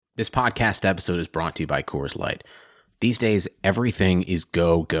This podcast episode is brought to you by Coors Light. These days, everything is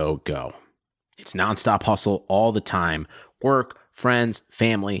go, go, go. It's nonstop hustle all the time. Work, friends,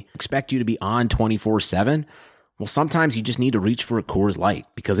 family expect you to be on 24/7. Well, sometimes you just need to reach for a Coors Light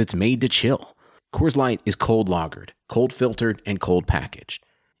because it's made to chill. Coors Light is cold lagered, cold filtered, and cold packaged.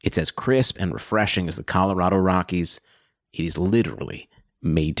 It's as crisp and refreshing as the Colorado Rockies. It is literally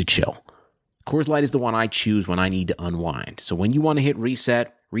made to chill. Coors Light is the one I choose when I need to unwind. So when you want to hit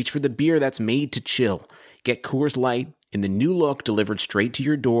reset, reach for the beer that's made to chill. Get Coors Light in the new look delivered straight to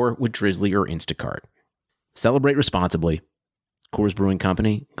your door with Drizzly or Instacart. Celebrate responsibly. Coors Brewing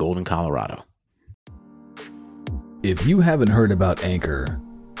Company, Golden, Colorado. If you haven't heard about Anchor,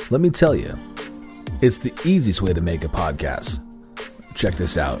 let me tell you, it's the easiest way to make a podcast. Check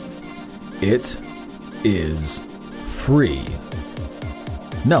this out. It is free.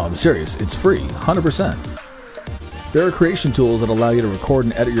 No, I'm serious. It's free, 100%. There are creation tools that allow you to record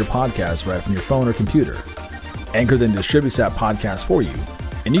and edit your podcast right from your phone or computer. Anchor then distributes that podcast for you,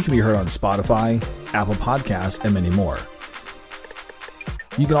 and you can be heard on Spotify, Apple Podcasts, and many more.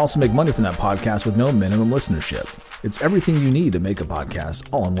 You can also make money from that podcast with no minimum listenership. It's everything you need to make a podcast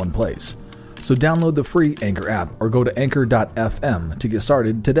all in one place. So download the free Anchor app or go to anchor.fm to get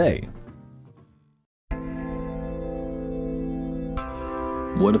started today.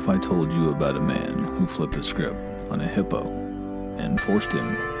 What if I told you about a man who flipped the script on a hippo and forced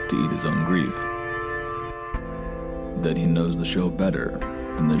him to eat his own grief? That he knows the show better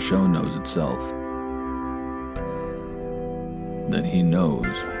than the show knows itself. That he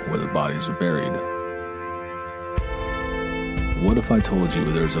knows where the bodies are buried. What if I told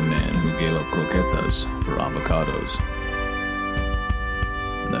you there's a man who gave up croquetas for avocados?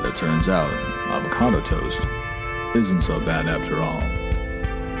 That it turns out avocado toast isn't so bad after all.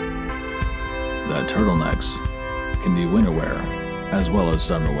 That turtlenecks can be winter wear as well as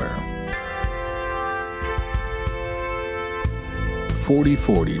summer wear.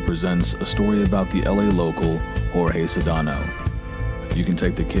 4040 presents a story about the LA local Jorge Sedano. You can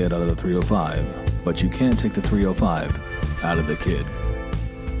take the kid out of the 305, but you can't take the 305 out of the kid.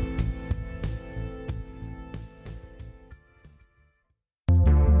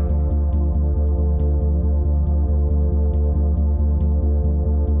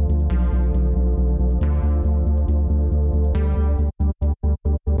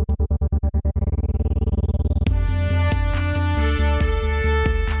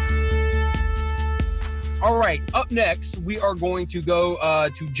 All right, up next, we are going to go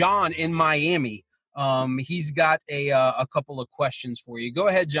to John in Miami. He's got a couple of questions for you. Go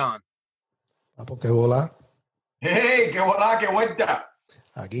ahead, John. ¿Qué bola? Hey, qué bola, qué vuelta.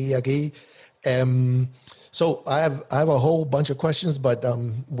 Aquí. So I have a whole bunch of questions, but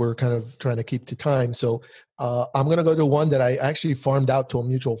we're kind of trying to keep to time. So I'm going to go to one that I actually farmed out to a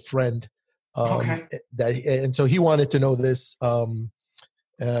mutual friend. Okay. And so he wanted to know this.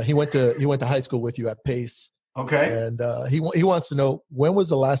 He went to high school with you at Pace. Okay. And he wants to know, when was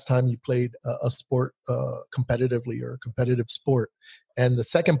the last time you played a sport competitively, or a competitive sport? And the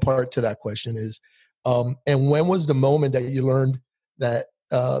second part to that question is, and when was the moment that you learned that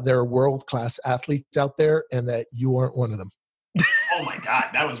there are world-class athletes out there and that you aren't one of them? Oh my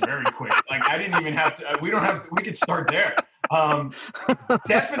God, that was very quick. Like, I didn't even have to, we could start there.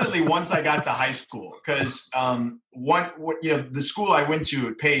 Definitely once I got to high school, because the school I went to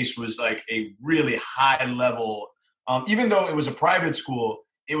at Pace was like a really high level. Even though it was a private school,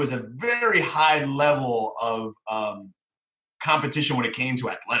 it was a very high level of competition when it came to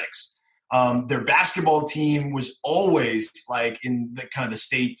athletics. Their basketball team was always like in the kind of the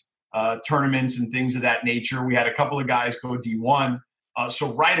state tournaments and things of that nature. We had a couple of guys go D1.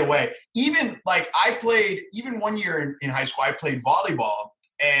 So right away, even one year in high school, I played volleyball,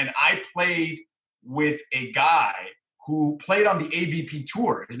 and I played with a guy who played on the AVP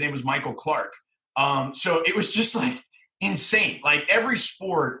tour. His name was Michael Clark. So it was just like insane. Like every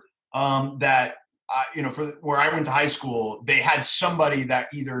sport that, for where I went to high school, they had somebody that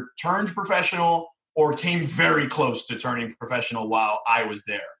either turned professional or came very close to turning professional while I was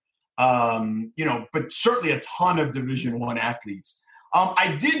there. But certainly a ton of Division I athletes.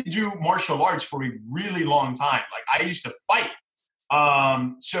 I did do martial arts for a really long time. Like I used to fight.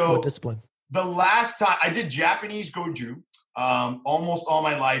 What discipline? The last time I did Japanese Goju, almost all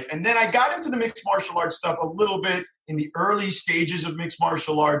my life. And then I got into the mixed martial arts stuff a little bit in the early stages of mixed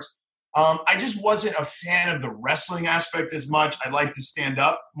martial arts. I just wasn't a fan of the wrestling aspect as much. I like to stand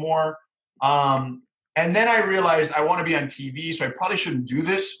up more. And then I realized I want to be on TV, so I probably shouldn't do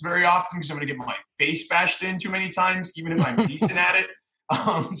this very often because I'm going to get my face bashed in too many times, even if I'm decent at it.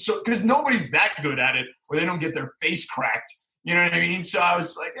 Because nobody's that good at it, or they don't get their face cracked You know what I mean? So I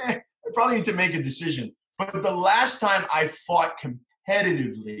was like, I probably need to make a decision. But the last time I fought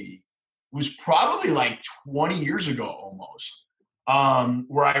competitively was probably like 20 years ago almost,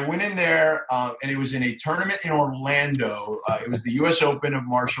 where I went in there and it was in a tournament in Orlando. It was the U.S. Open of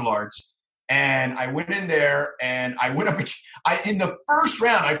martial arts. And I went in there and I went up. In the first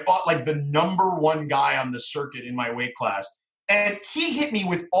round, I fought like the number one guy on the circuit in my weight class. And he hit me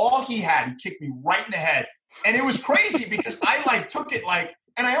with all he had. He kicked me right in the head. And it was crazy because I like took it like,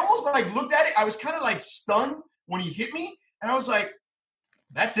 and I almost like looked at it. I was kind of like stunned when he hit me. And I was like,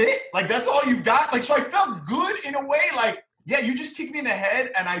 that's it? Like, that's all you've got? Like, so I felt good in a way. Like, yeah, you just kicked me in the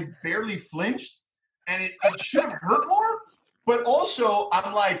head and I barely flinched. And it should have hurt more. But also,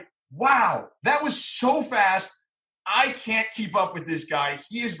 I'm like, wow, that was so fast. I can't keep up with this guy.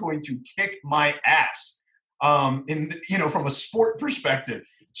 He is going to kick my ass from a sport perspective.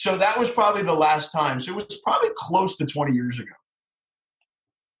 So that was probably the last time. So it was probably close to 20 years ago.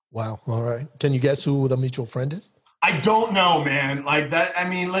 Wow. All right. Can you guess who the mutual friend is? I don't know, man. Like that. I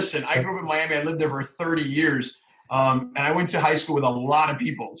mean, listen, I grew up in Miami. I lived there for 30 years. And I went to high school with a lot of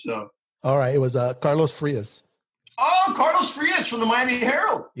people. So. All right. It was Carlos Frias. Oh, Carlos Frias from the Miami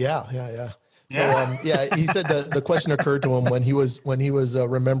Herald. Yeah. So, he said the question occurred to him when he was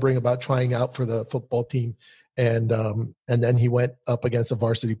remembering about trying out for the football team. And then he went up against a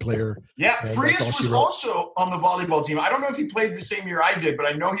varsity player. Yeah, Frias was also on the volleyball team. I don't know if he played the same year I did, but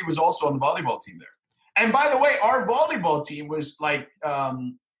I know he was also on the volleyball team there. And by the way, our volleyball team was like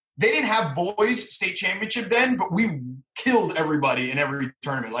they didn't have boys state championship then, but we killed everybody in every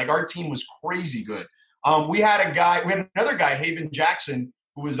tournament. Like our team was crazy good. We had another guy, Haven Jackson,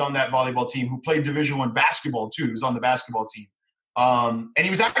 who was on that volleyball team, who played Division I basketball too. He was on the basketball team. And he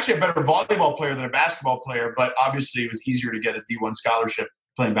was actually a better volleyball player than a basketball player, but obviously it was easier to get a D1 scholarship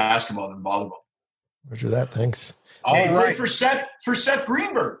playing basketball than volleyball. Roger that. Thanks. He played for Seth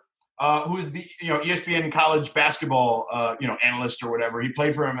Greenberg, who is the ESPN college basketball analyst or whatever. He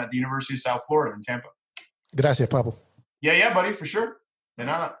played for him at the University of South Florida in Tampa. Gracias, Pablo. Yeah, buddy, for sure. De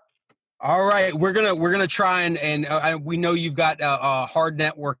nada. All right, we're gonna try and we know you've got a hard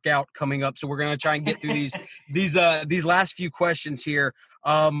net workout coming up, so we're gonna try and get through these last few questions here.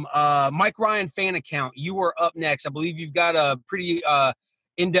 Mike Ryan fan account, you are up next. I believe you've got a pretty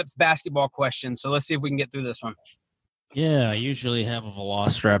in-depth basketball question, so let's see if we can get through this one. Yeah, I usually have a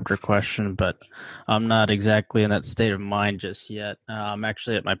Velociraptor question, but I'm not exactly in that state of mind just yet. I'm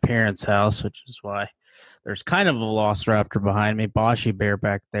actually at my parents' house, which is why there's kind of a Velociraptor behind me, Boshy Bear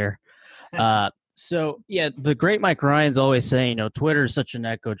back there. So yeah, the great Mike Ryan's always saying, Twitter is such an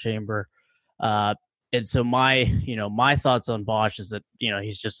echo chamber. And so my thoughts on Bosch is that,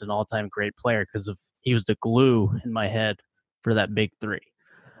 he's just an all-time great player because he was the glue in my head for that big three.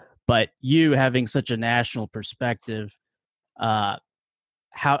 But you having such a national perspective, how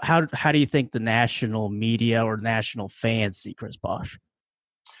do you think the national media or national fans see Chris Bosh?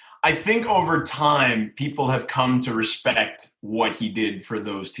 I think over time, people have come to respect what he did for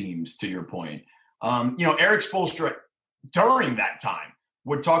those teams, to your point. Eric Spoelstra, during that time,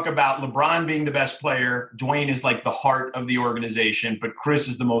 would talk about LeBron being the best player. Dwayne is like the heart of the organization, but Chris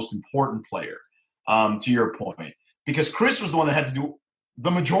is the most important player, to your point. Because Chris was the one that had to do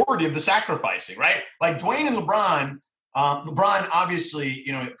the majority of the sacrificing, right? Like Dwayne and LeBron obviously,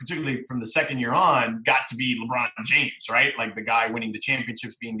 particularly from the second year on, got to be LeBron James, right? Like the guy winning the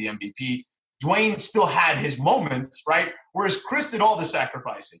championships, being the MVP. Dwayne still had his moments, right? Whereas Chris did all the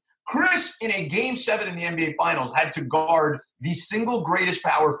sacrificing. Chris, in a Game 7 in the NBA Finals, had to guard the single greatest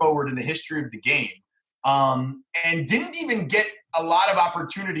power forward in the history of the game, and didn't even get a lot of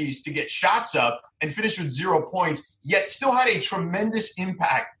opportunities to get shots up and finish with 0 points, yet still had a tremendous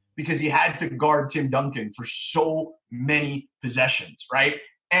impact because he had to guard Tim Duncan for so many possessions, right?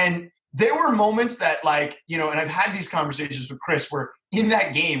 And there were moments that and I've had these conversations with Chris where in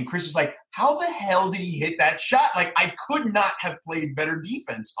that game, Chris is like, how the hell did he hit that shot? Like, I could not have played better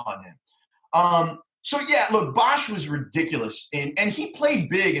defense on him. So, yeah, look, Bosh was ridiculous. And he played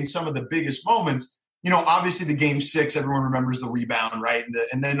big in some of the biggest moments. Obviously the Game 6, everyone remembers the rebound, right?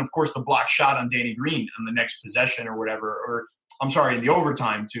 And then, of course, the block shot on Danny Green on the next possession or whatever, in the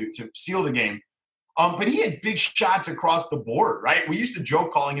overtime to seal the game. But he had big shots across the board, right? We used to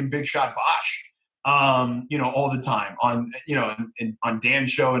joke calling him Big Shot Bosh, all the time on Dan's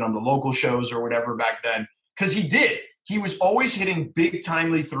show and on the local shows or whatever back then. Because he did. He was always hitting big,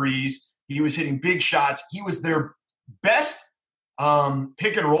 timely threes. He was hitting big shots. He was their best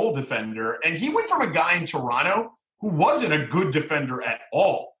pick and roll defender. And he went from a guy in Toronto who wasn't a good defender at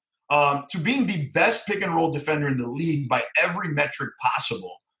all to being the best pick and roll defender in the league by every metric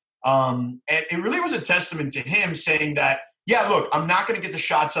possible. And it really was a testament to him saying that, yeah, look, I'm not going to get the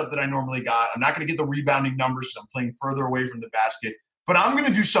shots up that I normally got. I'm not going to get the rebounding numbers because I'm playing further away from the basket. But I'm going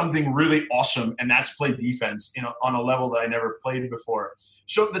to do something really awesome, and that's play defense on a level that I never played before.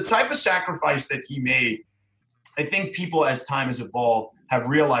 So the type of sacrifice that he made, I think people, as time has evolved, have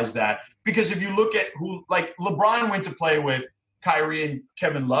realized that. Because if you look at who, like LeBron went to play with Kyrie and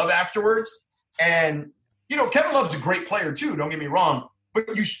Kevin Love afterwards, and, Kevin Love's a great player too, don't get me wrong,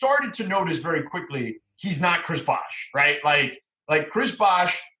 but you started to notice very quickly he's not Chris Bosh, right? Like Chris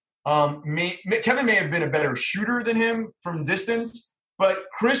Bosh, Kevin may have been a better shooter than him from distance, but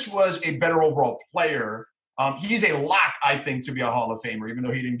Chris was a better overall player. He's a lock, I think, to be a Hall of Famer, even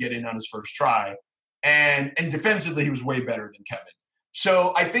though he didn't get in on his first try. And defensively, he was way better than Kevin.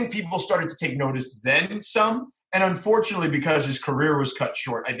 So I think people started to take notice then some. And unfortunately, because his career was cut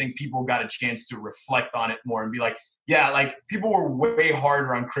short, I think people got a chance to reflect on it more and be like, yeah, like people were way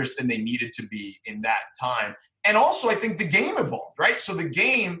harder on Chris than they needed to be in that time. And also, I think the game evolved, right? So the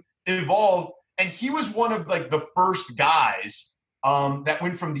game evolved, and he was one of like the first guys that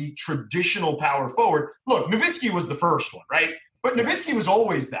went from the traditional power forward. Look, Nowitzki was the first one, right? But Nowitzki was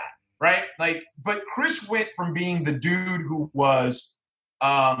always that, right? But Chris went from being the dude who was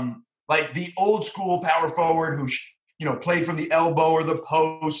like the old school power forward who, played from the elbow or the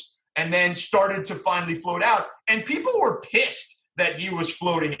post, and then started to finally float out. And people were pissed that he was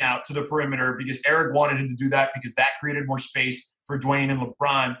floating out to the perimeter because Eric wanted him to do that because that created more space for Dwayne and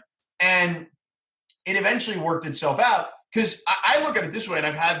LeBron. And it eventually worked itself out. Because I look at it this way, and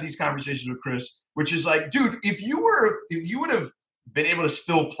I've had these conversations with Chris, which is like, dude, if you would have been able to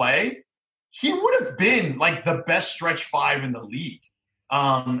still play, he would have been like the best stretch five in the league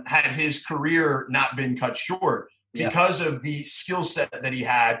had his career not been cut short because of the skill set that he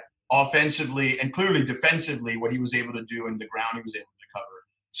had offensively and clearly defensively, what he was able to do and the ground he was able to cover.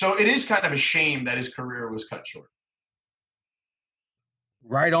 So it is kind of a shame that his career was cut short.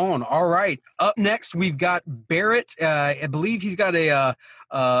 Right on. All right. Up next, we've got Barrett. I believe he's got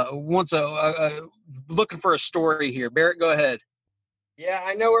looking for a story here. Barrett, go ahead. Yeah,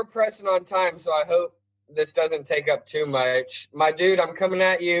 I know we're pressing on time, so I hope this doesn't take up too much. My dude, I'm coming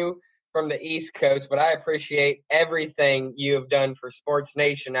at you from the East Coast, but I appreciate everything you have done for Sports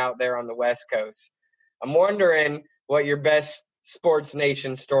Nation out there on the West Coast. I'm wondering what your best Sports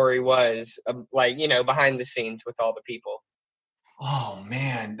Nation story was, behind the scenes with all the people. Oh,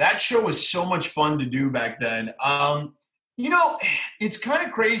 man, that show was so much fun to do back then. It's kind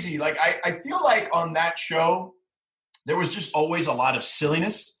of crazy. Like, I feel like on that show, there was just always a lot of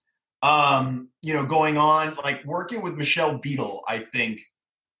silliness, going on. Like, working with Michelle Beadle, I think,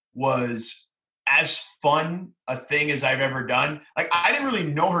 was as fun a thing as I've ever done. Like, I didn't really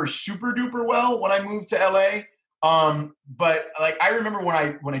know her super duper well when I moved to LA. But like, I remember when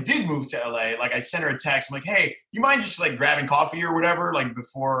I did move to LA, like I sent her a text. I'm like, hey, you mind just like grabbing coffee or whatever, like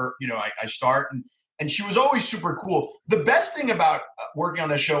before, I start. And she was always super cool. The best thing about working on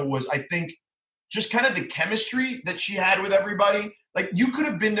that show was, I think, just kind of the chemistry that she had with everybody. Like, you could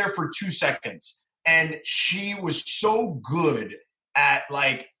have been there for 2 seconds and she was so good at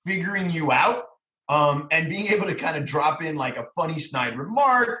like figuring you out. And being able to kind of drop in like a funny snide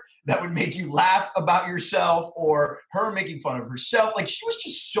remark that would make you laugh about yourself, or her making fun of herself. Like, she was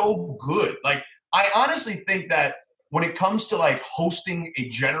just so good. Like, I honestly think that when it comes to like hosting a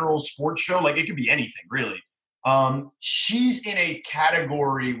general sports show, like it could be anything really. She's in a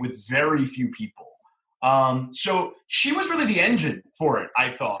category with very few people. So she was really the engine for it,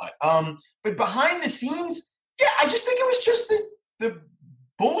 I thought. But behind the scenes, yeah, I just think it was just the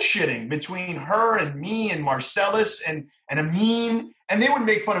bullshitting between her and me and Marcellus and Amin, and they would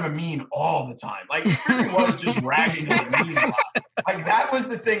make fun of Amin all the time. Like, it really was just ragging on Amin a lot. Like, that was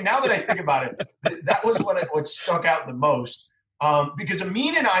the thing. Now that I think about it, that was what stuck out the most. Because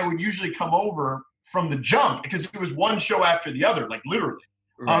Amin and I would usually come over from the jump because it was one show after the other, like literally.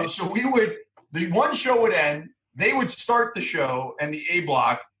 Right. So the one show would end, they would start the show and the A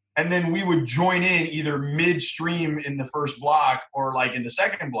block, and then we would join in either midstream in the first block or like in the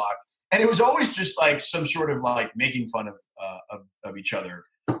second block. And it was always just like some sort of like making fun of each other.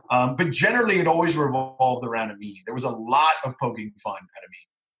 But generally it always revolved around Amin. There was a lot of poking fun at Amin.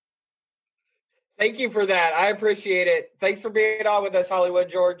 Thank you for that. I appreciate it. Thanks for being on with us, Hollywood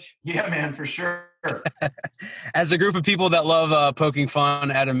George. Yeah, man, for sure. As a group of people that love poking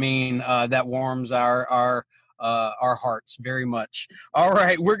fun at Amin, that warms our hearts very much. All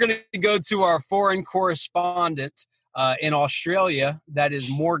right, we're going to go to our foreign correspondent in Australia. That is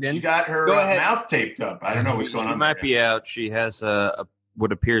Morgan. She got her mouth taped up. I don't know what's going on. She might be out. She has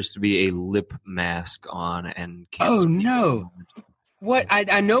what appears to be a lip mask on and can't. Oh no! What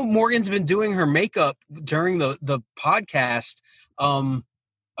I know Morgan's been doing her makeup during the podcast.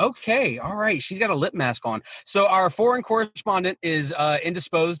 Okay, all right. She's got a lip mask on. So our foreign correspondent is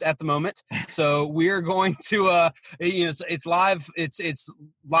indisposed at the moment. So we're going to it's live. It's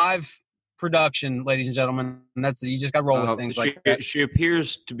live production, ladies and gentlemen. And that's you just got to roll with things like that. She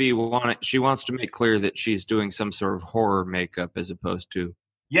appears to be she wants to make clear that she's doing some sort of horror makeup as opposed to.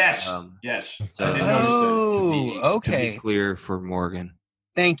 Yes. Yes. So I didn't notice that. Okay. To be clear for Morgan.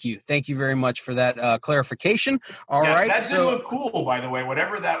 Thank you very much for that clarification. All right, that did look cool, by the way.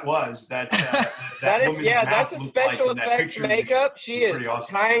 Whatever that was, that that's a special effects makeup. She is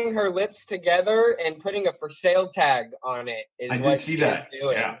awesome. Tying her lips together and putting a for sale tag on it. I did see that.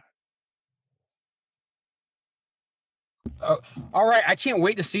 Doing. Yeah. All right, I can't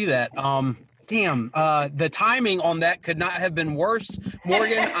wait to see that. Damn, the timing on that could not have been worse,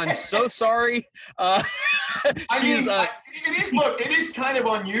 Morgan. I'm so sorry. It is kind of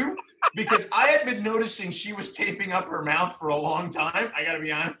on you because I had been noticing she was taping up her mouth for a long time. I got to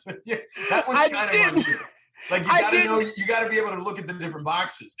be honest with you. That was kind of on you. Like you got to be able to look at the different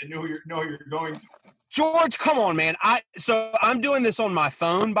boxes and know you're going to. George, come on, man. So I'm doing this on my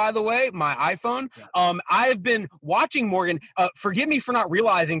phone, by the way, my iPhone. I've been watching Morgan. Forgive me for not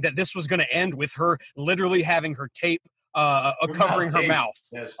realizing that this was going to end with her literally having her tape covering her mouth.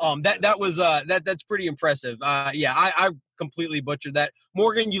 Yes. That's pretty impressive. I completely butchered that.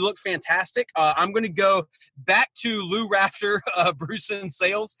 Morgan, you look fantastic. I'm going to go back to Lou Rafter, Bruce and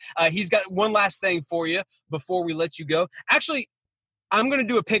Sales. He's got one last thing for you before we let you go. Actually, I'm going to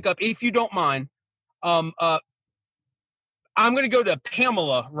do a pickup if you don't mind. I'm going to go to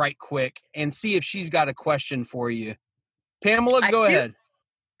Pamela right quick and see if she's got a question for you. Pamela, go ahead.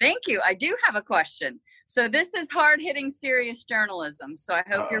 Thank you. I do have a question. So this is hard-hitting, serious journalism, so I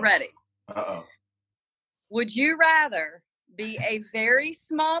hope you're ready. Uh-oh. Would you rather be a very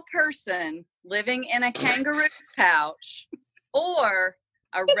small person living in a kangaroo pouch or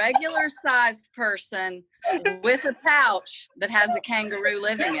a regular-sized person with a pouch that has a kangaroo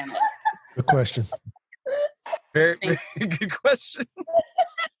living in it? Good question. Very, very good question.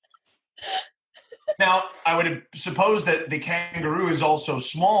 Now, I would suppose that the kangaroo is also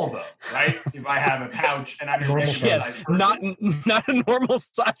small, though, right? If I have a pouch and I'm a normal size person. Not a normal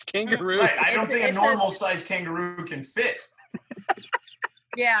size kangaroo. Right. I don't think a normal size kangaroo can fit.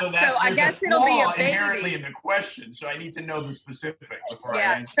 Yeah, so I guess it'll be a baby. Inherently in the question, so I need to know the specific before I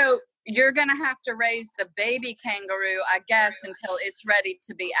answer. So you're going to have to raise the baby kangaroo, I guess, until it's ready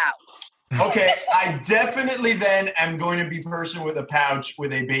to be out. Okay, I definitely then am going to be person with a pouch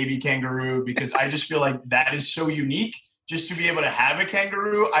with a baby kangaroo because I just feel like that is so unique just to be able to have a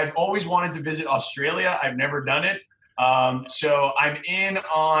kangaroo. I've always wanted to visit Australia. I've never done it. So I'm in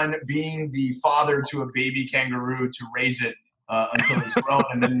on being the father to a baby kangaroo to raise it until it's grown,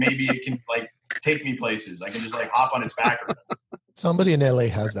 and then maybe it can take me places. I can just hop on its back. Somebody in LA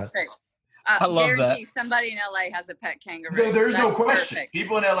has that. I love that. Somebody in LA has a pet kangaroo. No, there's no question. Perfect.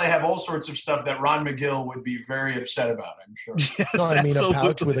 People in LA have all sorts of stuff that Ron McGill would be very upset about, I'm sure. Yes, No, I mean absolutely. a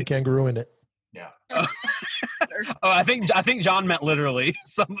pouch with a kangaroo in it. Yeah. I think John meant literally.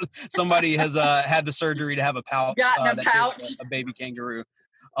 Somebody has had the surgery to have a pouch. A baby kangaroo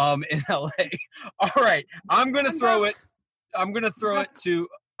in LA. All right. I'm going to throw it to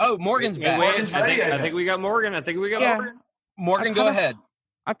Morgan's back. I think we got Morgan. Morgan. Morgan, go ahead.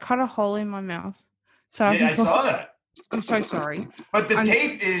 I cut a hole in my mouth. So I saw that. I'm so sorry. But the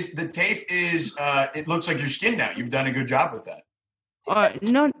tape is it looks like your skin now. You've done a good job with that.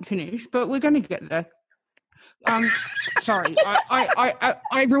 Not finished, but we're going to get there. Sorry.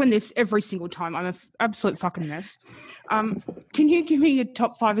 I ruin this every single time. I'm an absolute fucking mess. Can you give me your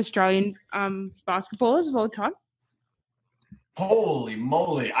top 5 Australian basketballers of all time? Holy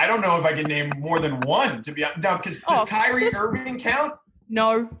moly. I don't know if I can name more than one, to be honest. Now, does Kyrie Irving count?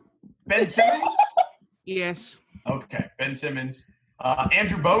 No. Ben Simmons? Yes. Okay, Ben Simmons.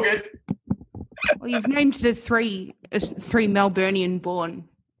 Andrew Bogut. Well, you've named the three Melburnian-born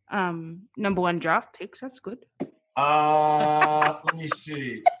number 1 draft picks. That's good. Let me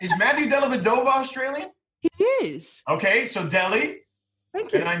see. Is Matthew Dellavedova Australian? He is. Okay, so Delhi.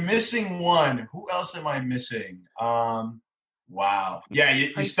 Thank you. And I'm missing one. Who else am I missing? Wow. Yeah,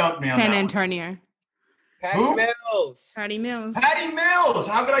 you stumped me on that San one. Antonio. Who? Patty Mills. Patty Mills.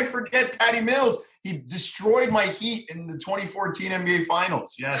 How could I forget Patty Mills? He destroyed my Heat in the 2014 NBA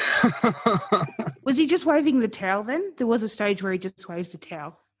Finals. Yes. Was he just waving the towel then? There was a stage where he just waves the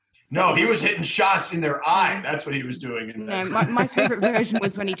towel. No, he was hitting shots in their eye. That's what he was doing. No, my favorite version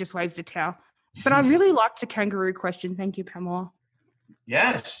was when he just waves the towel. But I really liked the kangaroo question. Thank you, Pamela.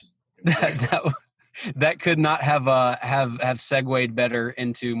 Yes. that could not have segued better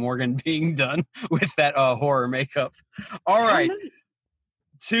into Morgan being done with that horror makeup. All right.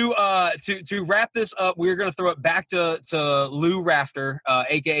 To wrap this up, we're going to throw it back to Lou Rafter,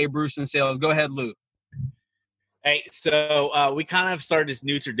 aka Bruce in Sales. Go ahead, Lou. Hey, so we kind of started this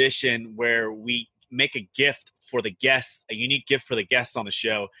new tradition where we make a gift for the guests, a unique gift for the guests on the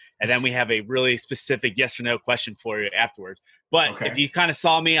show, and then we have a really specific yes or no question for you afterwards. But if you kind of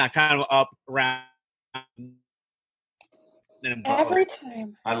saw me, I kind of up around every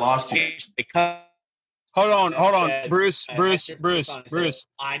time. I lost you. Hold on, Bruce.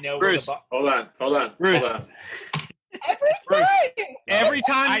 I know. Bruce. Hold on. Bruce. Hold on. Every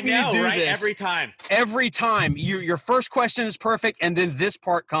time I know, you do right? this, every time, your first question is perfect, and then this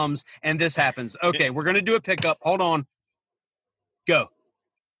part comes, and this happens. Okay, we're gonna do a pickup. Hold on. Go. All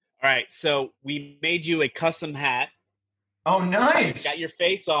right, so we made you a custom hat. Oh, nice! Got your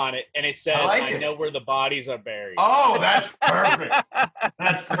face on it, and it says, "I know where the bodies are buried." Oh, that's perfect.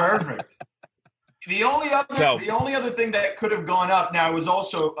 That's perfect. The only other thing that could have gone up now was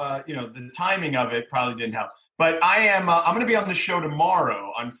also, the timing of it probably didn't help. But I'm going to be on the show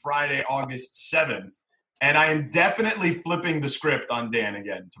tomorrow on Friday, August 7th, and I am definitely flipping the script on Dan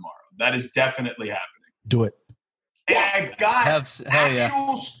again tomorrow. That is definitely happening. Do it. And I've got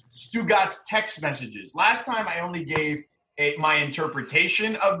actual Stugatz text messages. Last time I only gave my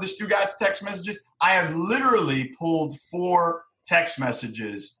interpretation of the Stugatz text messages. I have literally pulled 4 text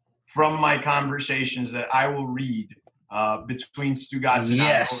messages from my conversations that I will read between Stugatz and I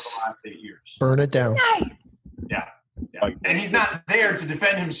over the last 8 years. Burn it down. Yeah. And he's not there to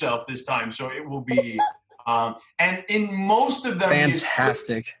defend himself this time, so it will be and in most of them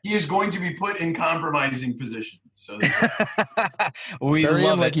fantastic. He is going to be put in compromising positions. So we bury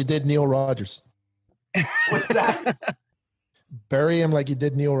him like you did Neil Rogers. What's that? Bury him like you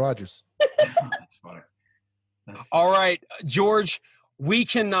did Neil Rogers. That's funny. All right, George. We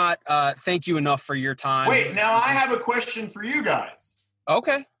cannot thank you enough for your time. Wait, now I have a question for you guys.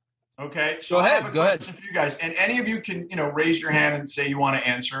 Okay. So I have a question for you guys, and any of you can, raise your hand and say you want to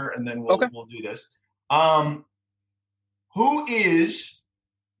answer, and then we'll do this. Who is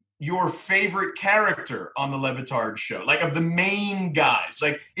your favorite character on the Le Batard show? Like, of the main guys.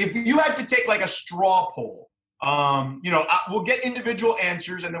 Like, if you had to take like a straw poll, we'll get individual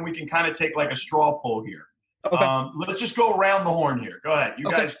answers, and then we can kind of take like a straw poll here. Okay. Let's just go around the horn here. Go ahead.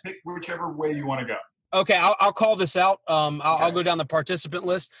 You guys pick whichever way you want to go. Okay, I'll call this out. I'll go down the participant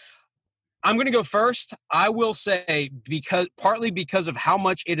list. I'm going to go first. I will say, partly because of how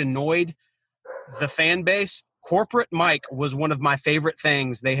much it annoyed the fan base, Corporate Mike was one of my favorite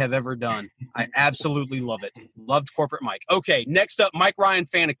things they have ever done. I absolutely love it. Loved Corporate Mike. Okay, next up, Mike Ryan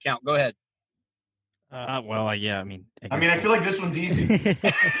fan account. Go ahead. I feel like this one's easy.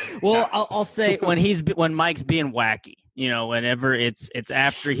 Well, I'll say when Mike's being wacky, whenever it's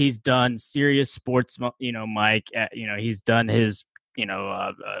after he's done serious sports, Mike, he's done his,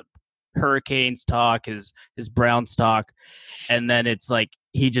 Hurricanes talk, his Browns talk, and then it's like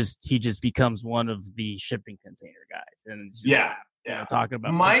he just becomes one of the shipping container guys, and talking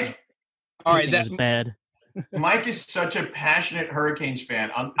about Mike. All right, that's bad. Mike is such a passionate Hurricanes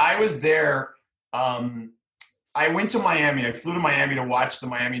fan. I was there. I went to Miami. I flew to Miami to watch the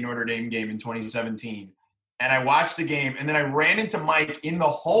Miami Notre Dame game in 2017, and I watched the game. And then I ran into Mike in the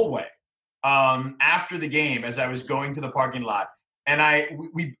hallway after the game as I was going to the parking lot. And I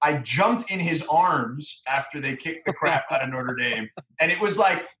jumped in his arms after they kicked the crap out of Notre Dame. And it was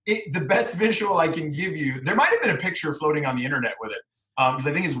like the best visual I can give you. There might have been a picture floating on the internet with it because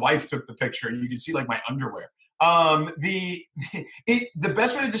I think his wife took the picture, and you can see like my underwear. The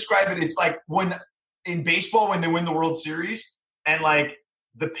best way to describe it, it's like when in baseball when they win the World Series and like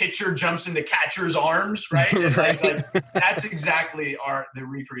the pitcher jumps in the catcher's arms, right? And like that's exactly the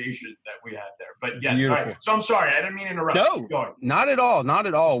recreation that we had there. But yes, all right. So I'm sorry, I didn't mean to interrupt. No, not at all, not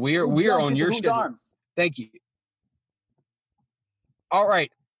at all. We are on your schedule. Arms? Thank you. All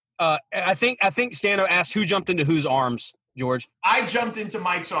right, I think Stano asked who jumped into whose arms. George? I jumped into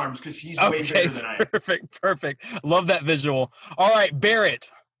Mike's arms because he's way bigger than I am. Perfect. Love that visual. All right,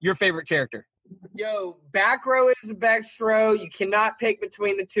 Barrett, your favorite character. Yo, back row is the best row. You cannot pick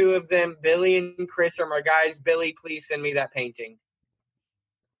between the two of them. Billy and Chris are my guys. Billy, please send me that painting.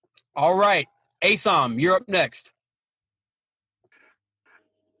 All right, Asom, you're up next.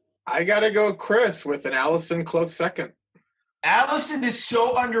 I got to go Chris with an Allison close second. Allison is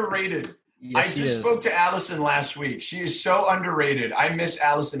so underrated. Yes, I just spoke to Allison last week. She is so underrated. I miss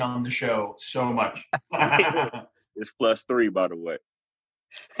Allison on the show so much. It's +3, by the way.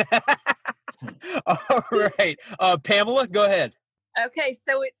 All right. Pamela, go ahead. Okay,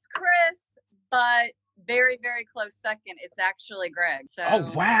 so it's Chris, but very, very close second, it's actually Greg. So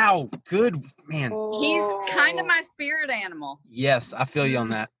Oh wow, good man. he's kind of my spirit animal. Yes, I feel you on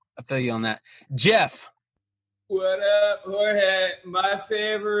that. Jeff. What up, Jorge? My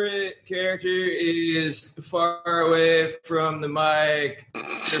favorite character is Far Away from the Mic,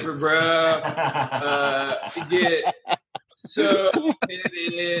 Stripper Bro. Get so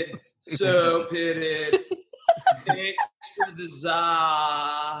pitted. Thanks for the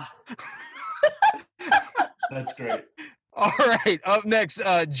za. That's great. All right, up next,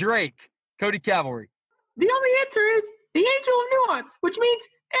 Drake, Cody Cavalry. The only answer is the Angel of Nuance, which means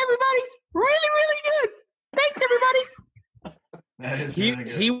everybody's really, really good. Thanks, everybody. That is He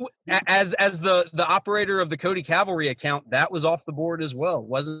as the operator of the Cody Cavalry account, that was off the board as well.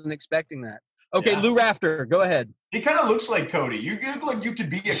 Wasn't expecting that. Okay, Yeah. Lou Rafter, go ahead. He kind of looks like Cody. You look like you could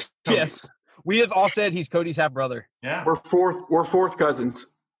be a Cody. Yes, we have all said he's Cody's half brother. Yeah. We're fourth cousins.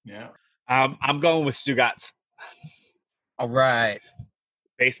 Yeah. I'm going with Stugatz. All right.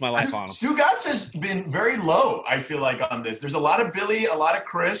 Base my life on him. Stugatz has been very low, I feel like, on this. There's a lot of Billy, a lot of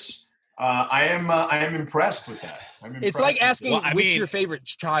Chris. I am impressed with that. It's like asking Well, I which mean- your favorite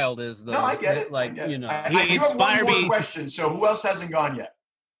child is. Though. No, I get it. Like I get it. you know, I do have one more question. So who else hasn't gone yet?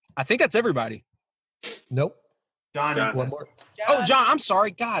 I think that's everybody. Nope. John. One more. Oh, John, I'm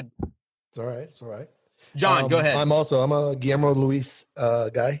sorry. God. It's all right. It's all right. John, go ahead. I'm a Guillermo Luis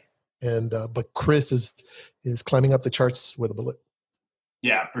guy, and but Chris is climbing up the charts with a bullet.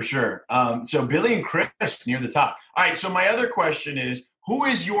 Yeah, for sure. So Billy and Chris near the top. All right. So my other question is, who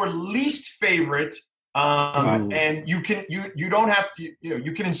is your least favorite? And you don't have to,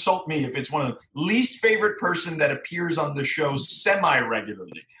 you can insult me if it's one of the least favorite person that appears on the show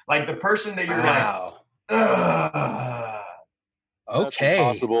semi-regularly. Like the person that you're like, ugh. Okay.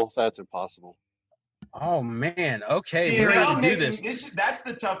 That's impossible. Oh man. Okay. You We're know, going to do this. That's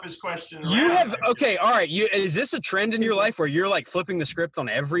the toughest question. You around. have okay. All right. Is this a trend in your life where you're like flipping the script on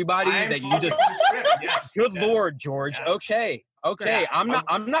everybody I am that you flipping just? the script, yes. Good Lord, George. Okay. Okay. I'm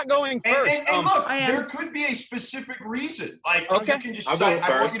not going first. And look, there could be a specific reason. Like, you can just cite,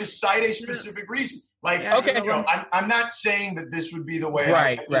 I want you to cite a specific reason. Like, I'm not saying that this would be the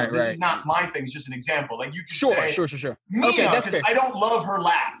way. This is not my thing. It's just an example. Like, you could say, Sure. Mia, Okay, that's because fair. I don't love her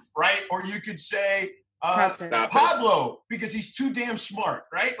laugh, right? Or you could say Pablo because he's too damn smart,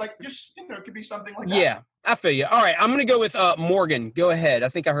 right? Like, just it could be something like that. Yeah, I feel you. All right, I'm gonna go with Morgan. Go ahead. I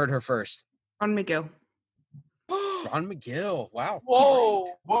think I heard her first. Ron McGill. Ron McGill. Wow. Whoa!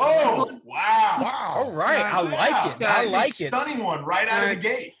 Wow! All right, I like it. I like it. Stunning one right out of the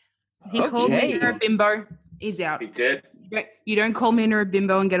gate. He called me a bimbo. He's out. He did. You don't call me a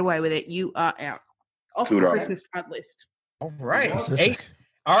bimbo and get away with it. You are out. Off the Kudos. Christmas card list. All right.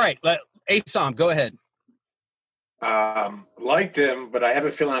 All right. Asom, go ahead. Liked him, but I have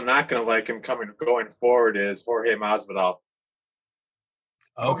a feeling I'm not going to like him going forward. Is Jorge Masvidal?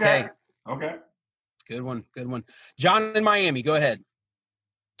 Okay. Okay. Good one. John in Miami, go ahead.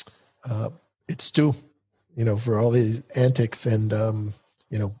 It's Stu, for all these antics and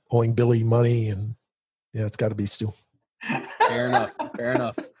owing Billy money, and it's got to be Stu. Fair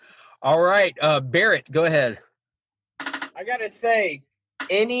enough. All right, Barrett, go ahead. I gotta say,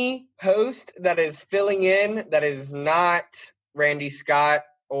 any host that is filling in that is not Randy Scott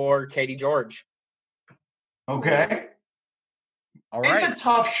or Katie George. Okay. All right. It's a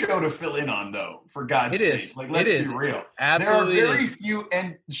tough show to fill in on, though, for God's It is. sake. Like, let's It is. be real. Absolutely There are it very is. few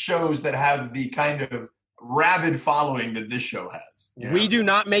shows that have the kind of rabid following that this show has. We do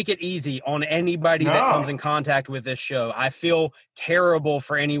not make it easy on anybody that No. comes in contact with this show. I feel terrible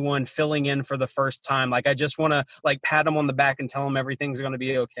for anyone filling in for the first time. Like, I just want to pat them on the back and tell them everything's going to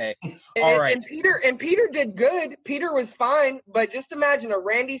be okay. All right. And Peter did good. Peter was fine, but just imagine a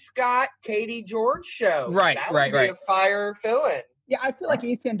Randy Scott, Katie George show. Right, That would be right. a fire fill-in. Yeah, I feel like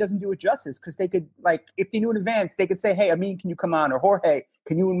ESPN doesn't do it justice because they could, if they knew in advance, they could say, hey, Amin, can you come on? Or Jorge,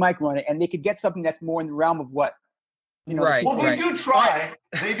 can you and Mike run it? And they could get something that's more in the realm of what, Right. Well, they do try.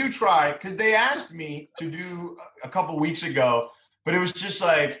 They do try because they asked me to do a couple weeks ago, but it was just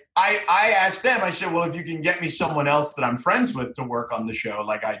like I asked them. I said, "Well, if you can get me someone else that I'm friends with to work on the show,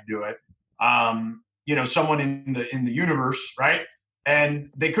 like I'd do it. Someone in the universe, right?"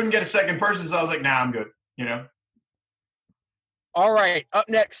 And they couldn't get a second person, so I was like, "Nah, I'm good." All right. Up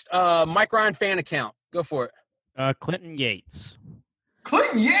next, Mike Ryan fan account. Go for it. Clinton Yates.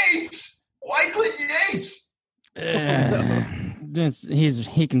 Clinton Yates? Why Clinton Yates? He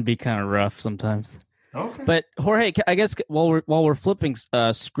can be kind of rough sometimes. Okay. But Jorge, I guess while we're flipping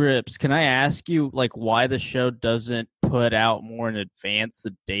scripts, can I ask you why the show doesn't put out more in advance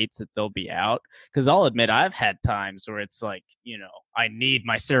the dates that they'll be out. Because I'll admit, I've had times where it's like, I need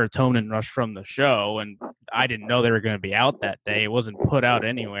my serotonin rush from the show, and I didn't know they were going to be out that day. It wasn't put out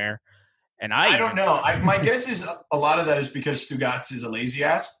anywhere. And I don't know. My guess is a lot of that is because Stugatz is a lazy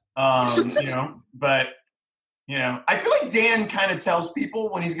ass. But I feel like Dan kind of tells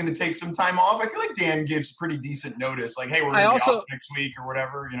people when he's going to take some time off. I feel like Dan gives pretty decent notice, like, "Hey, we're going to be off next week" or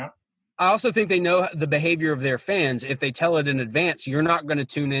whatever. I also think they know the behavior of their fans. If they tell it in advance, you're not going to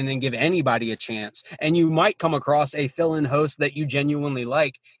tune in and give anybody a chance, and you might come across a fill-in host that you genuinely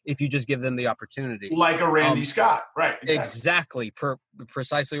like if you just give them the opportunity. Like a Randy Scott, right? Exactly.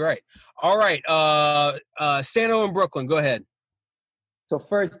 Precisely right. All right, Sano in Brooklyn, go ahead. So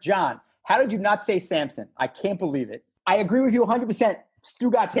first, John, how did you not say Samson? I can't believe it. I agree with you 100%.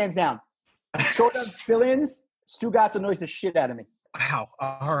 Stugatz hands down. Short of fill-ins, Stugatz annoys the shit out of me. Wow.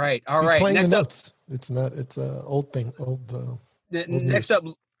 All right. He's playing the notes. It's a old thing. Next up,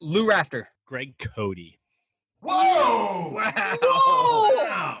 Lou Rafter. Greg Cody. Whoa!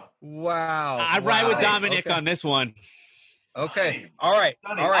 Wow. I ride with Dominic on this one. Okay. All right.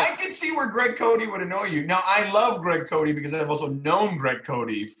 I can see where Greg Cody would annoy you. Now, I love Greg Cody because I've also known Greg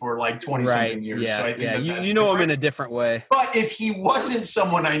Cody for like 20-something years. Yeah, so I think you know him in a different way. But if he wasn't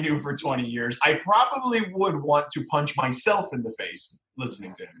someone I knew for 20 years, I probably would want to punch myself in the face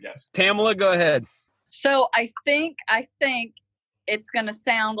listening to him, yes. Pamela, go ahead. So I think it's going to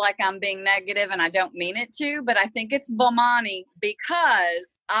sound like I'm being negative, and I don't mean it to, but I think it's Bomani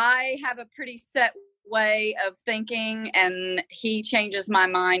because I have a pretty set way of thinking, and he changes my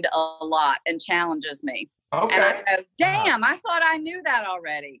mind a lot and challenges me. Okay. And I go, damn, I thought I knew that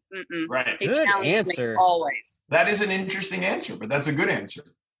already. Right. He Good challenges answer. me always. That is an interesting answer, but that's a good answer.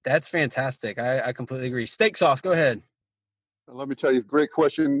 That's fantastic. I completely agree. Steak Sauce, go ahead. Let me tell you, great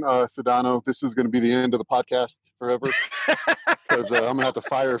question, Sedano. This is going to be the end of the podcast forever because I'm going to have to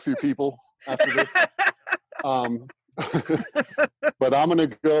fire a few people after this. But I'm going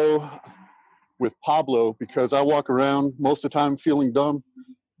to go with Pablo because I walk around most of the time feeling dumb,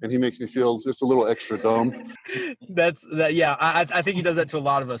 and he makes me feel just a little extra dumb. Yeah, I think he does that to a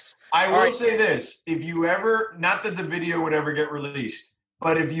lot of us. I will say this. If you ever, not that the video would ever get released,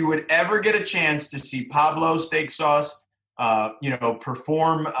 but if you would ever get a chance to see Pablo Steak Sauce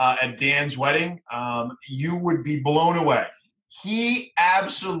perform at Dan's wedding, you would be blown away. He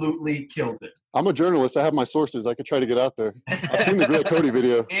absolutely killed it. I'm a journalist. I have my sources. I could try to get out there. I've seen the Greg Cody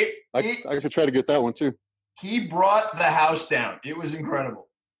video. I could try to get that one too. He brought the house down. It was incredible.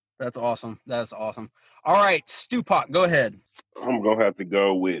 That's awesome. All right, Stupak, go ahead. I'm going to have to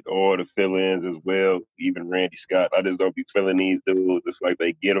go with all the fill-ins as well, even Randy Scott. I just don't be feeling these dudes. It's like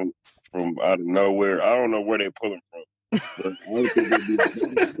they get them from out of nowhere. I don't know where they pull them from. But I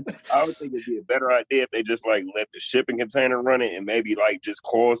would think it'd be a better idea if they just like let the shipping container run it and maybe like just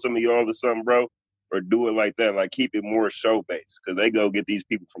call some of y'all or something, bro, or do it like that. Like keep it more show based because they go get these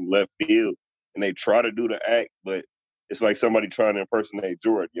people from left field and they try to do the act, but it's like somebody trying to impersonate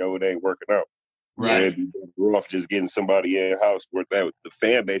Jordan. It ain't working out. Right. It'd be better off just getting somebody in house where that the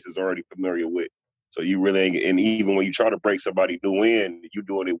fan base is already familiar with. So you really ain't, and even when you try to break somebody new in, you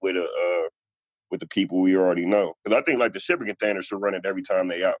doing it with the people we already know. Because I think like the shipping container should run it every time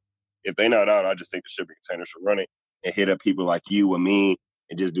they out. If they not out, I just think the shipping container should run it and hit up people like you and me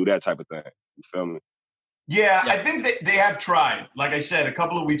and just do that type of thing. You feel me? Yeah, I think they have tried. Like I said, a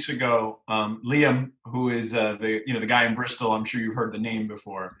couple of weeks ago, Liam, who is the guy in Bristol, I'm sure you've heard the name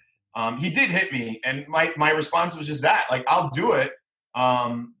before. He did hit me, and my response was just that. Like, I'll do it,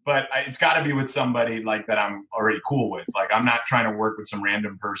 but it's got to be with somebody like that I'm already cool with. Like, I'm not trying to work with some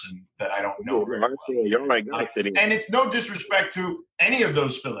random person that I don't know. And it's no disrespect to any of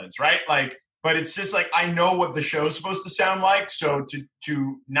those fill-ins, right? Like, but it's just like I know what the show's supposed to sound like, so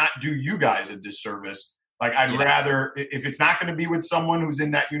to not do you guys a disservice. Like, I'd rather, if it's not going to be with someone who's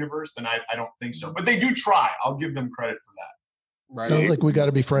in that universe, then I don't think so. But they do try. I'll give them credit for that. Right. Sounds like we got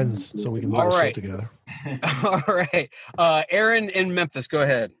to be friends so we can do our show together. All right. Aaron in Memphis, go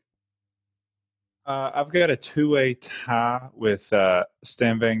ahead. I've got a two-way tie with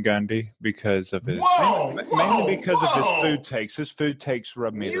Stan Van Gundy because of his mainly because of his food takes. His food takes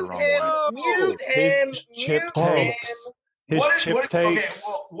rub me the wrong way. His chip takes. Okay, well,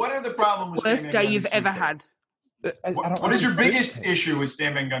 what are the problems with Worst Stan day Van you've Gundy's ever food had. takes? What is your biggest issue with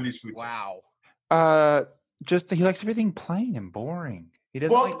Stan Van Gundy's food? Wow. Just he likes everything plain and boring. He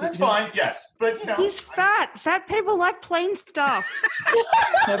doesn't. Well, that's fine. Yes, but he's fat. Fat people like plain stuff.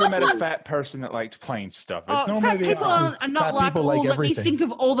 Never met a fat person that liked plain stuff. It's Fat people are not like, let me think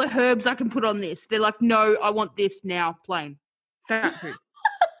of all the herbs I can put on this. They're like, no, I want this now, plain. Fat food.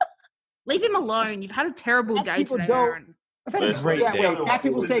 Leave him alone. You've had a terrible day people today, don't- Aaron. I've had a great day. Fat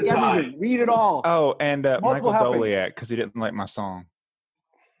people take everything. Read it all. Oh, and Multiple Michael helpings. Doliak because he didn't like my song.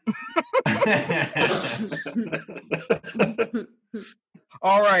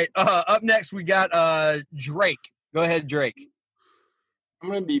 All right. Up next, we got Drake. Go ahead, Drake. I'm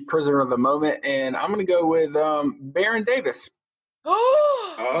going to be prisoner of the moment, and I'm going to go with Baron Davis.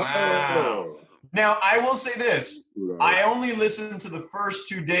 Wow. Now, I will say this. I only listened to the first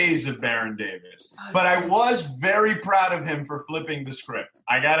 2 days of Baron Davis, but I was very proud of him for flipping the script.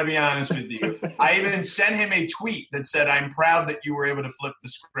 I got to be honest with you. I even sent him a tweet that said, I'm proud that you were able to flip the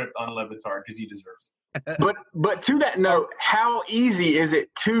script on Le Batard because he deserves it. But to that note, how easy is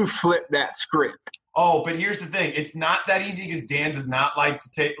it to flip that script? Oh, but here's the thing. It's not that easy because Dan does not like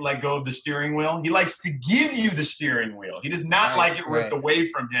to let go of the steering wheel. He likes to give you the steering wheel. He does not like it ripped away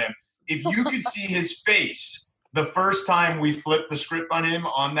from him. If you could see his face the first time we flipped the script on him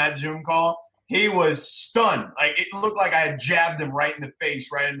on that Zoom call, he was stunned. Like it looked like I had jabbed him right in the face,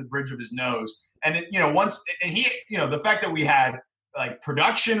 right in the bridge of his nose. And the fact that we had like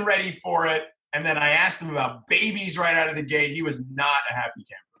production ready for it, and then I asked him about babies right out of the gate, he was not a happy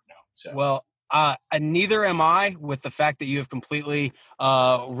camper. No. So. Well, neither am I, with the fact that you have completely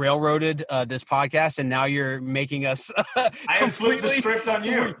railroaded this podcast, and now you're making us I have flipped the script on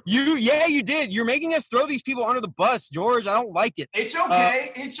you. You did. You're making us throw these people under the bus, George. I don't like it. It's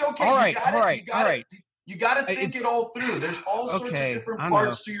okay. It's okay. All right. You got to think it all through. There's all sorts of different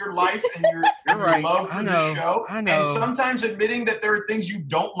parts to your life and your love for the show. I know. And sometimes admitting that there are things you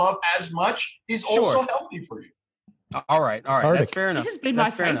don't love as much is also healthy for you. All right. That's fair enough. This has been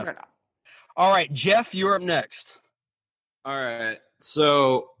That's my fair favorite. enough. All right, Jeff, you're up next. All right.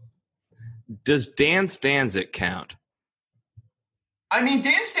 So, does Dan Stanzik count? I mean,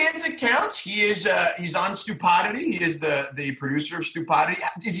 Dan Stanzik counts. He is he's on Stupidity. He is the producer of Stupidity.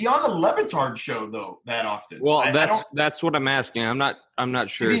 Is he on the Le Batard show though that often? Well, that's what I'm asking. I'm not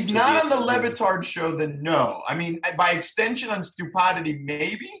sure. If he's not on the Le Batard show, then no. I mean, by extension on Stupidity,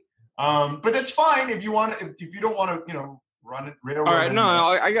 maybe. But that's fine if you want. If you don't want to, run it. All right, no,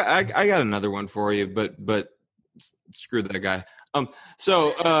 I got another one for you, but screw that guy.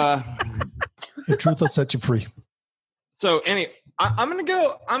 So the truth will set you free. So anyway, I'm gonna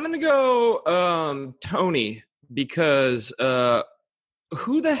go Tony, because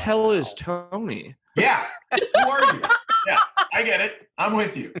who the hell is Tony? Yeah, who are you? Yeah, I get it. I'm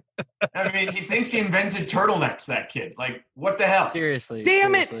with you. I mean, he thinks he invented turtlenecks, that kid. Like, what the hell? Seriously.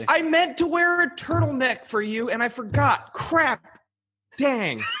 Damn it! I meant to wear a turtleneck for you, and I forgot. Crap.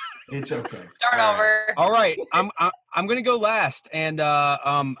 Dang. It's okay. Start over. All right, I'm going to go last, and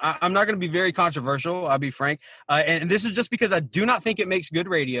I'm not going to be very controversial. I'll be frank, and this is just because I do not think it makes good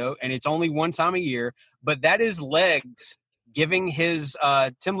radio, and it's only one time a year. But that is Legs giving his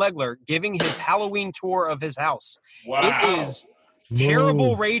Tim Legler giving his Halloween tour of his house. Wow. It is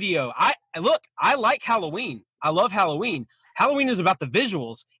terrible radio. I like Halloween. I love Halloween. Halloween is about the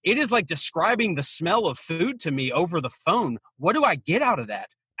visuals. It is like describing the smell of food to me over the phone. What do I get out of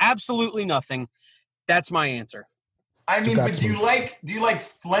that? Absolutely nothing. That's my answer. I mean, but do you like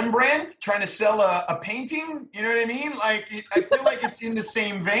Flembrand trying to sell a painting? You know what I mean? Like, I feel like it's in the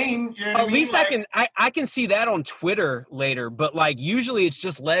same vein. You know what I mean? At least I can see that on Twitter later. But like, usually it's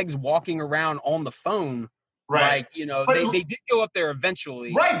just Legs walking around on the phone. Right. Like, But they did go up there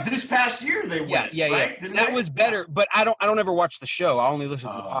eventually. Right. This past year they went. Yeah. Right? Didn't That they? was better. But I don't ever watch the show. I only listen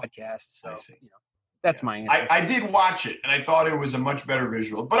to the podcast. So that's my answer. I did watch it, and I thought it was a much better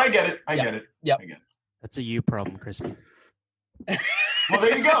visual. But I get it. I get it. Yep. I get it. That's a you problem, Crispy. Well,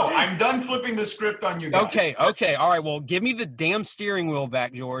 there you go. I'm done flipping the script on you guys. Okay. All right. Well, give me the damn steering wheel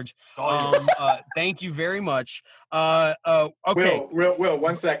back, George. Thank you very much. Okay. Will,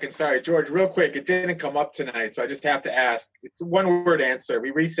 1 second. Sorry, George, real quick. It didn't come up tonight, so I just have to ask. It's a one-word answer.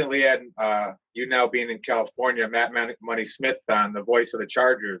 We recently had, you now being in California, Matt Money Smith on, the voice of the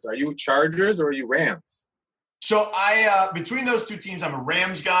Chargers. Are you Chargers or are you Rams? So between those two teams, I'm a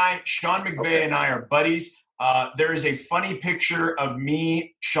Rams guy. Sean McVay and I are buddies. There is a funny picture of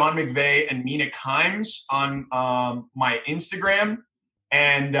me, Sean McVay, and Mina Kimes on my Instagram.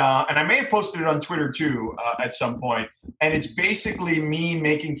 And I may have posted it on Twitter too at some point. And it's basically me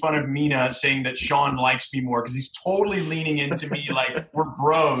making fun of Mina, saying that Sean likes me more because he's totally leaning into me like we're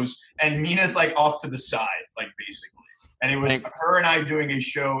bros. And Mina's like off to the side, like basically. And it was her and I doing a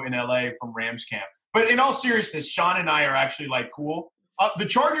show in LA from Rams camp. But in all seriousness, Sean and I are actually like cool. The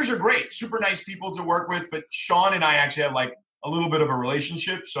Chargers are great, super nice people to work with. But Sean and I actually have like a little bit of a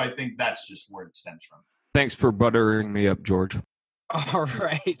relationship. So I think that's just where it stems from. Thanks for buttering me up, George. All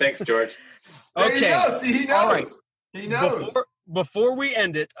right. Thanks, George. There you go. See, he knows. All right. He knows. before we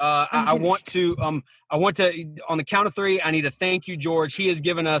end it, I want to on the count of three, I need to thank you, George. He's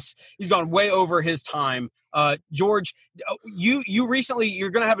gone way over his time. George, you recently,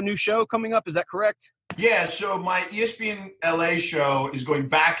 you're going to have a new show coming up. Is that correct? Yeah. So my ESPN LA show is going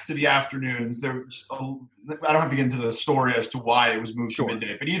back to the afternoons. I don't have to get into the story as to why it was moved to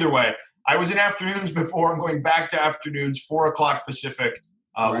midday, but either way, I was in afternoons before. I'm going back to afternoons, 4:00 Pacific,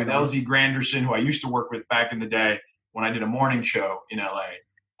 with LZ Granderson, who I used to work with back in the day when I did a morning show in LA.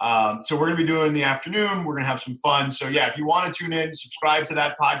 So we're going to be doing the afternoon. We're going to have some fun. So yeah, if you want to tune in, subscribe to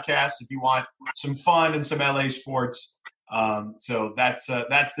that podcast. If you want some fun and some LA sports. So that's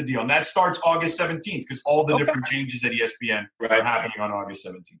the deal. And that starts August 17th because all the different changes at ESPN are happening on August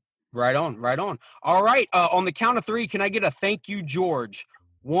 17th. Right on. All right. On the count of three, can I get a thank you, George?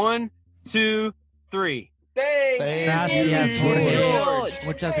 1, 2, 3. Thank you, George.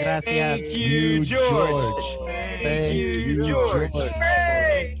 Muchas gracias. Thank you, George. Thank you, George.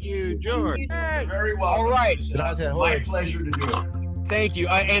 Thank you, George. Very well. All right. My pleasure to do it. Thank you.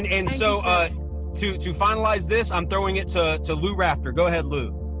 To finalize this, I'm throwing it to Lou Rafter. Go ahead,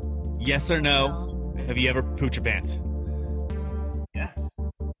 Lou. Yes or no? Have you ever pooped your pants? Yes.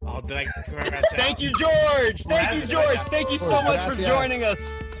 Oh, did I? Thank you, George. Thank you, George. Thank you so much for joining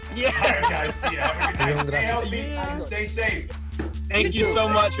us. Yes. All right, guys. See you. Have a good night. Stay healthy and stay safe. Thank you so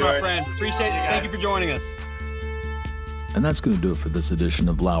much, my friend. Appreciate it. Thank you for joining us. And that's going to do it for this edition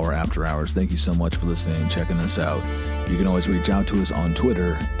of Lauer After Hours. Thank you so much for listening and checking us out. You can always reach out to us on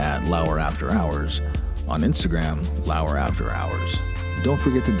Twitter at Lauer After Hours, on Instagram, Lauer After Hours. Don't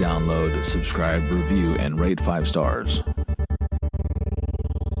forget to download, subscribe, review, and rate 5 stars.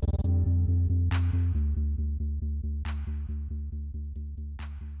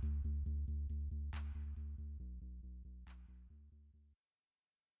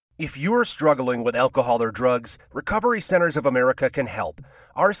 If you're struggling with alcohol or drugs, Recovery Centers of America can help.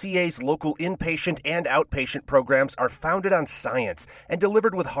 RCA's local inpatient and outpatient programs are founded on science and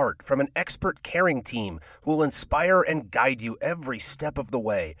delivered with heart from an expert caring team who will inspire and guide you every step of the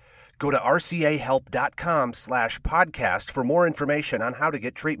way. Go to rcahelp.com/podcast for more information on how to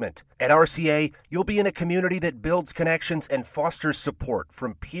get treatment. At RCA, you'll be in a community that builds connections and fosters support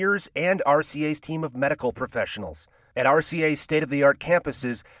from peers and RCA's team of medical professionals. At RCA's state-of-the-art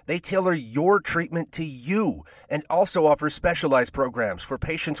campuses, they tailor your treatment to you and also offer specialized programs for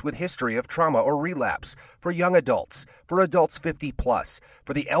patients with history of trauma or relapse, for young adults, for adults 50+,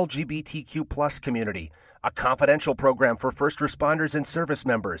 for the LGBTQ+ community, a confidential program for first responders and service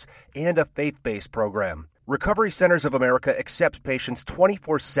members, and a faith-based program. Recovery Centers of America accepts patients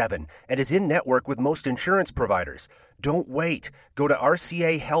 24/7 and is in network with most insurance providers. Don't wait. Go to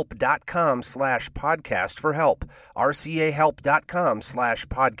rcahelp.com/podcast for help.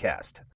 rcahelp.com/podcast.